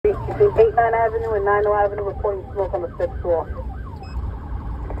Avenue and 90 Avenue reporting smoke on the 6th floor.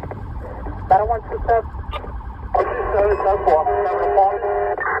 Battle 127. 127, 10-4.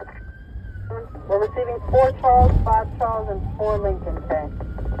 We're receiving 4 Charles, 5 Charles, and 4 Lincoln, okay?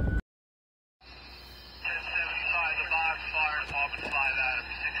 1075, the box fire department 5 Adam,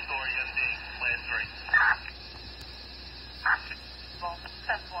 6-story SD, class 3. Well,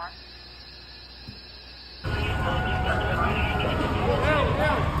 10-4.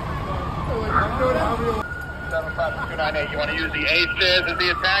 298, you want to use the A stairs as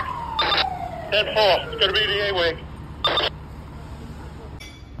the attack? 10-4, it's going to be the A wing.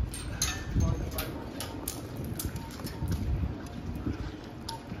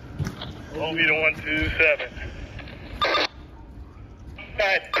 OV to 127.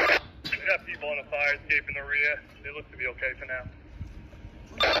 Guys, we got people on the fire escape in the rear. They look to be okay for now.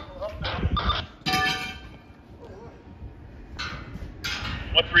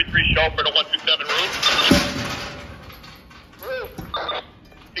 133 chauffeur to 127 roof.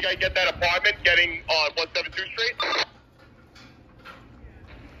 You guys get that apartment getting on 172 Street?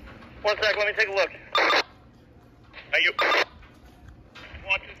 One sec, let me take a look. Thank you.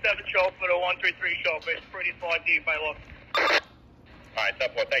 127 chauffeur to 133 chauffeur. It's pretty far deep, I look. Alright,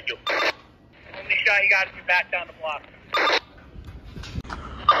 10-4, thank you. Only shot you got is you back down the block.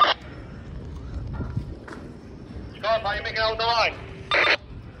 Charles, how you making out with the line?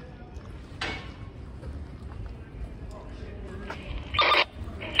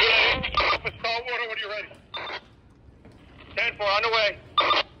 Salt water when you're ready. 10-4, on the way.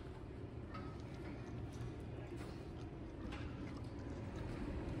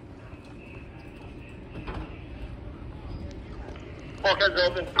 Bulkhead's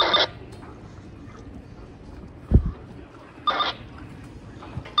open.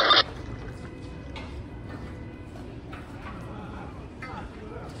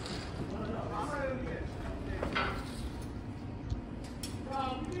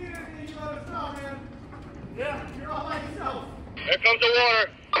 Here comes the water.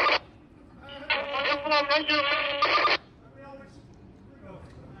 Thank you.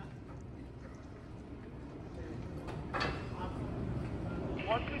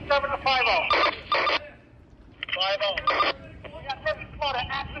 127 to 50. 50. We got heavy flutter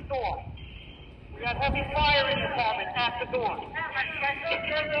at the door. We got heavy fire in the cabin at the door.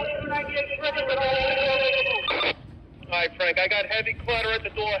 Alright, Frank, I got heavy clutter at the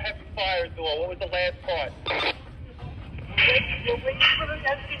door, heavy fire at the door. What was the last part? You're waiting for the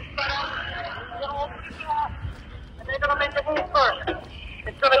engine to start. You're going to open the door, and they're going to make the move first.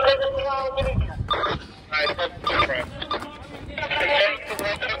 It's going to take a while to get in here. Alright, that's good, Frank.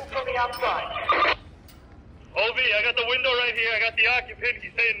 From the outside. OV, I got the window right here. I got the occupant.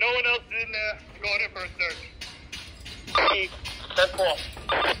 He's saying no one else is in there. Going in for a search. 10-4.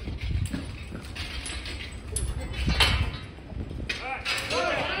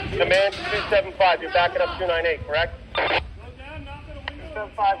 Command 275, you're backing up 298, correct?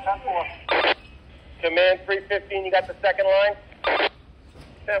 275, 10-4. Command 315, you got the second line?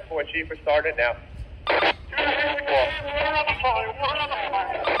 10-4, Chief, we're starting it now. 10-4.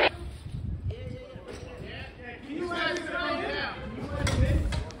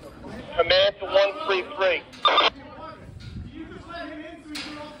 Command to 133.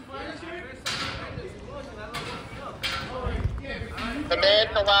 Command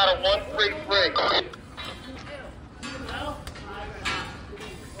to ladder 133.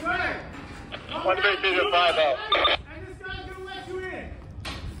 133 to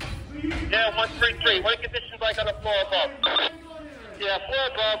 50. Yeah, 133. What are conditions like on the floor above? Yeah, floor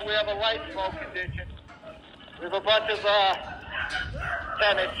above, we have a light smoke condition. We have a bunch of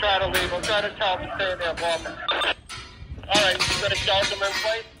tenants trying to leave. I'm trying to tell them to stay in their apartment. Alright, you got a shelter in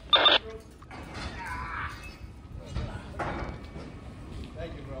place?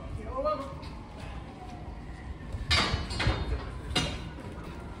 Thank you, bro.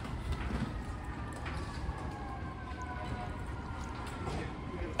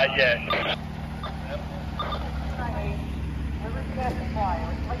 Yeah.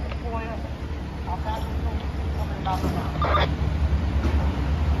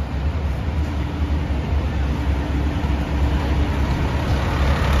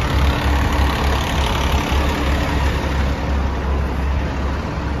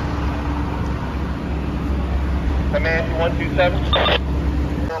 Command 127.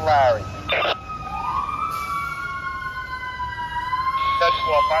 Larry. That's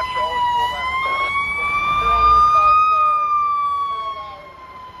what I'm sure.